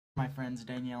My friends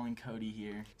Danielle and Cody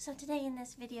here. So today in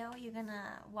this video, you're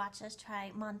gonna watch us try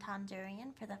Monthong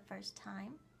Durian for the first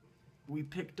time. We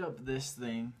picked up this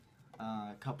thing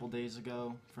a couple days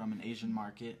ago from an Asian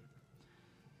market,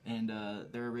 and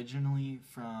they're originally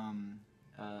from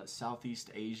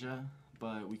Southeast Asia,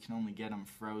 but we can only get them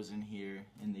frozen here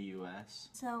in the US.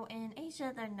 So in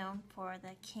Asia, they're known for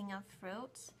the king of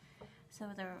fruits.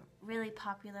 So they're really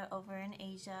popular over in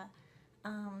Asia.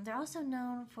 They're also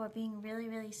known for being really,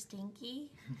 really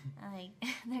stinky.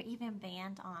 They're even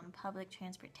banned on public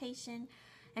transportation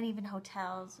and even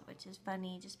hotels, which is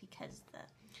funny just because the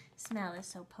smell is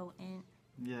so potent.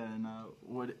 Yeah, and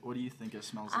what do you think it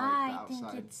smells like outside?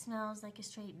 I think it smells like a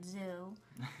straight zoo,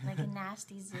 like a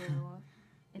nasty zoo.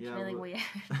 It's really weird.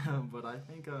 But I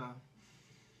think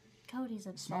Cody's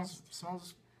obsessed.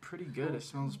 Smells pretty good. It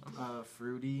smells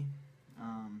fruity.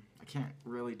 I can't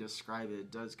really describe it.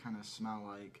 It does kind of smell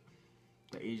like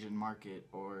the Asian market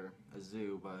or a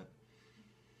zoo, but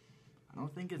I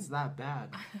don't think it's that bad,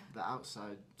 the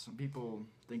outside. Some people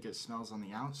think it smells on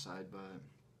the outside, but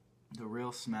the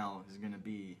real smell is going to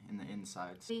be in the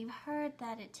inside. We've heard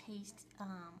that it tastes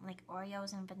like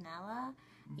Oreos and vanilla,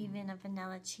 even a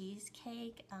vanilla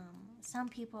cheesecake. Some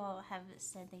people have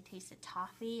said they tasted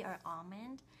toffee or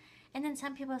almond, and then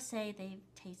some people say they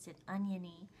tasted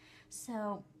oniony.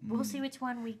 So we'll see which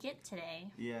one we get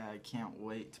today. Yeah, I can't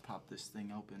wait to pop this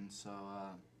thing open, so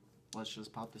let's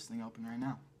just pop this thing open right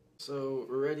now. So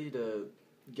we're ready to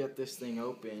get this thing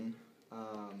open,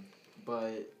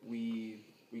 but we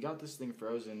got this thing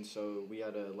frozen, so we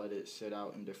had to let it sit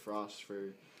out and defrost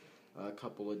for a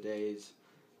couple of days,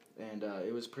 and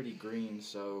it was pretty green,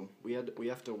 so we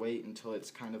have to wait until it's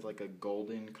kind of like a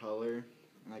golden color,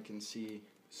 and I can see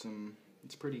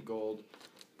it's pretty gold,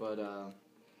 but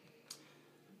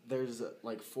there's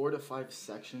like 4 to 5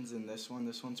 sections in this one.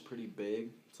 This one's pretty big.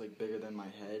 It's like bigger than my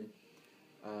head.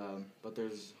 But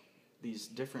there's these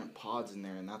different pods in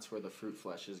there, and that's where the fruit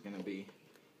flesh is going to be.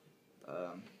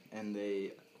 And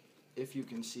if you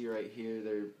can see right here,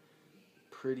 they're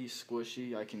pretty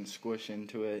squishy. I can squish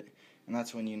into it, and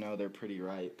that's when you know they're pretty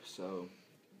ripe. So,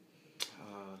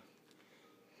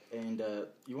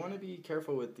 you want to be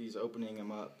careful with these opening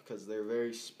them up because they're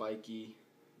very spiky.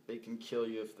 They can kill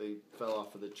you if they fell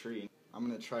off of the tree. I'm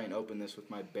going to try and open this with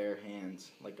my bare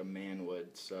hands like a man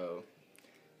would, so.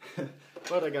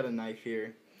 But I got a knife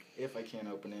here if I can't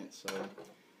open it, so.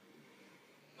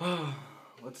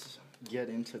 Let's get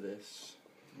into this.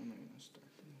 How am I going to start?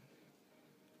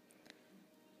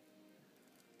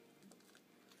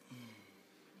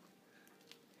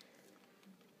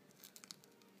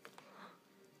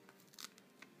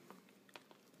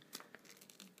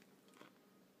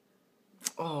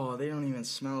 Oh, they don't even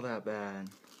smell that bad.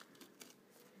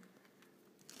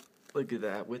 Look at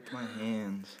that, with my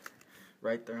hands.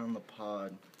 Right there on the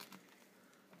pod.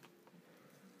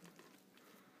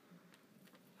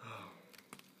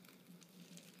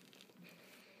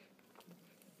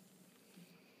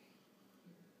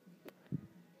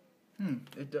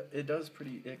 It does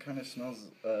pretty, it kind of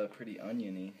smells pretty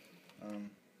oniony.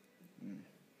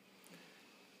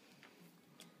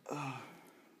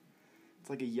 It's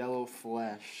like a yellow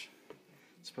flesh.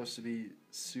 It's supposed to be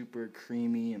super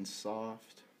creamy and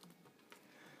soft.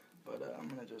 But I'm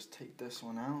going to just take this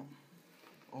one out.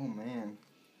 Oh man.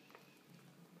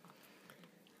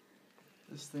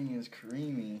 This thing is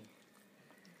creamy.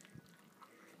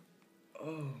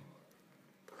 Oh,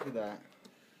 look at that.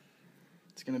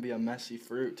 It's going to be a messy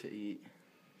fruit to eat.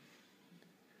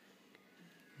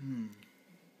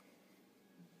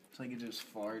 It's like it just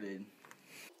farted.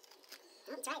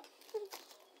 Oh, it's ripe.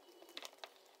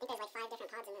 I think there's like 5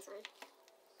 different pods in this one.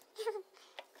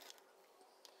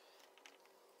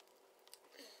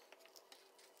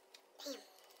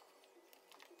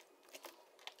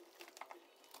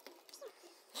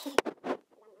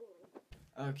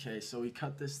 Damn. Okay, so we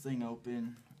cut this thing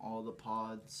open, all the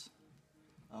pods.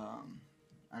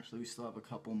 Actually, we still have a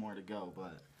couple more to go,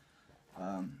 but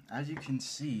as you can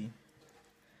see,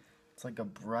 it's like a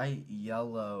bright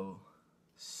yellow,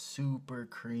 super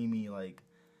creamy, like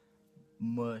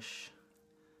mush.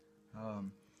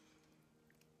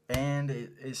 And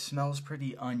it smells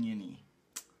pretty oniony,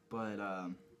 but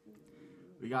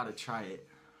we gotta try it.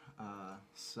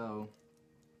 So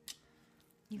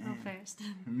You go first.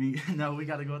 No, we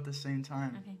gotta go at the same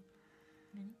time. Okay.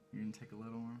 Ready? You're gonna take a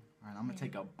little one? Alright, I'm gonna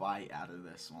take a bite out of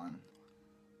this one.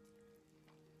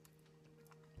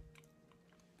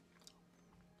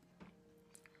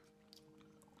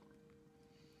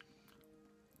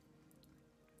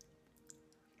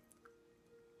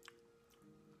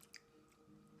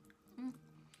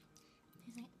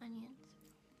 Tastes like onions.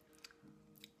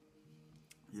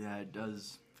 Yeah, it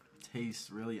does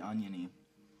taste really oniony.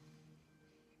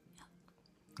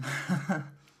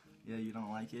 Yeah, you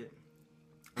don't like it?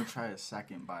 I'll try a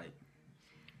second bite.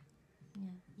 Yeah,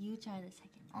 you try the second.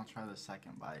 I'll try the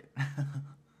second bite.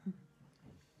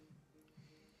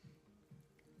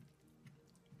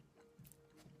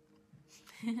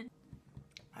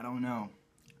 I don't know.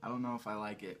 I don't know if I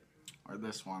like it. Or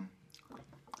this one.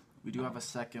 We do have a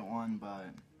second one, but...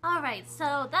 Alright,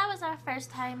 so that was our first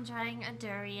time trying a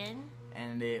durian.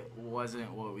 And it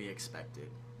wasn't what we expected.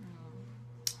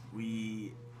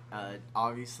 We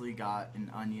obviously got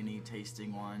an oniony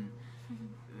tasting one.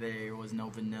 There was no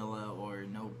vanilla or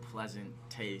no pleasant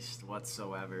taste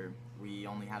whatsoever. We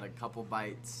only had a couple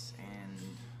bites, and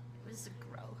It was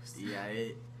gross. yeah,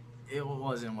 it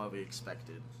wasn't what we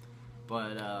expected.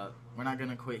 But we're not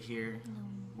gonna quit here.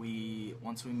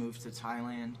 Once we move to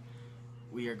Thailand,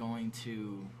 we are going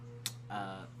to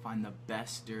find the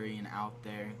best durian out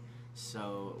there,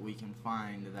 so we can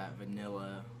find that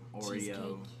vanilla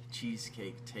Oreo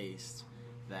cheesecake taste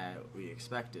that we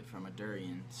expected from a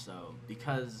durian. So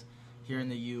because here in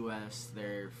the U.S.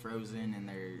 they're frozen and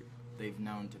they've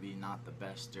known to be not the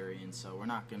best durian, so we're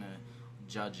not gonna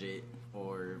judge it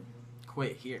or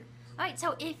quit here. Alright,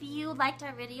 so if you liked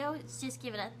our video, just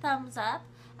give it a thumbs up.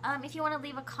 If you want to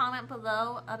leave a comment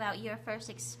below about your first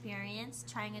experience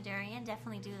trying a durian,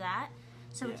 definitely do that,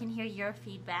 so we can hear your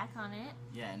feedback on it.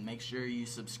 Yeah, and make sure you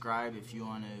subscribe if you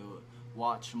want to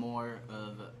watch more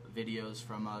of videos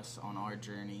from us on our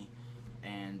journey.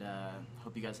 And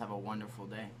hope you guys have a wonderful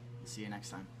day. See you next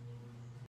time.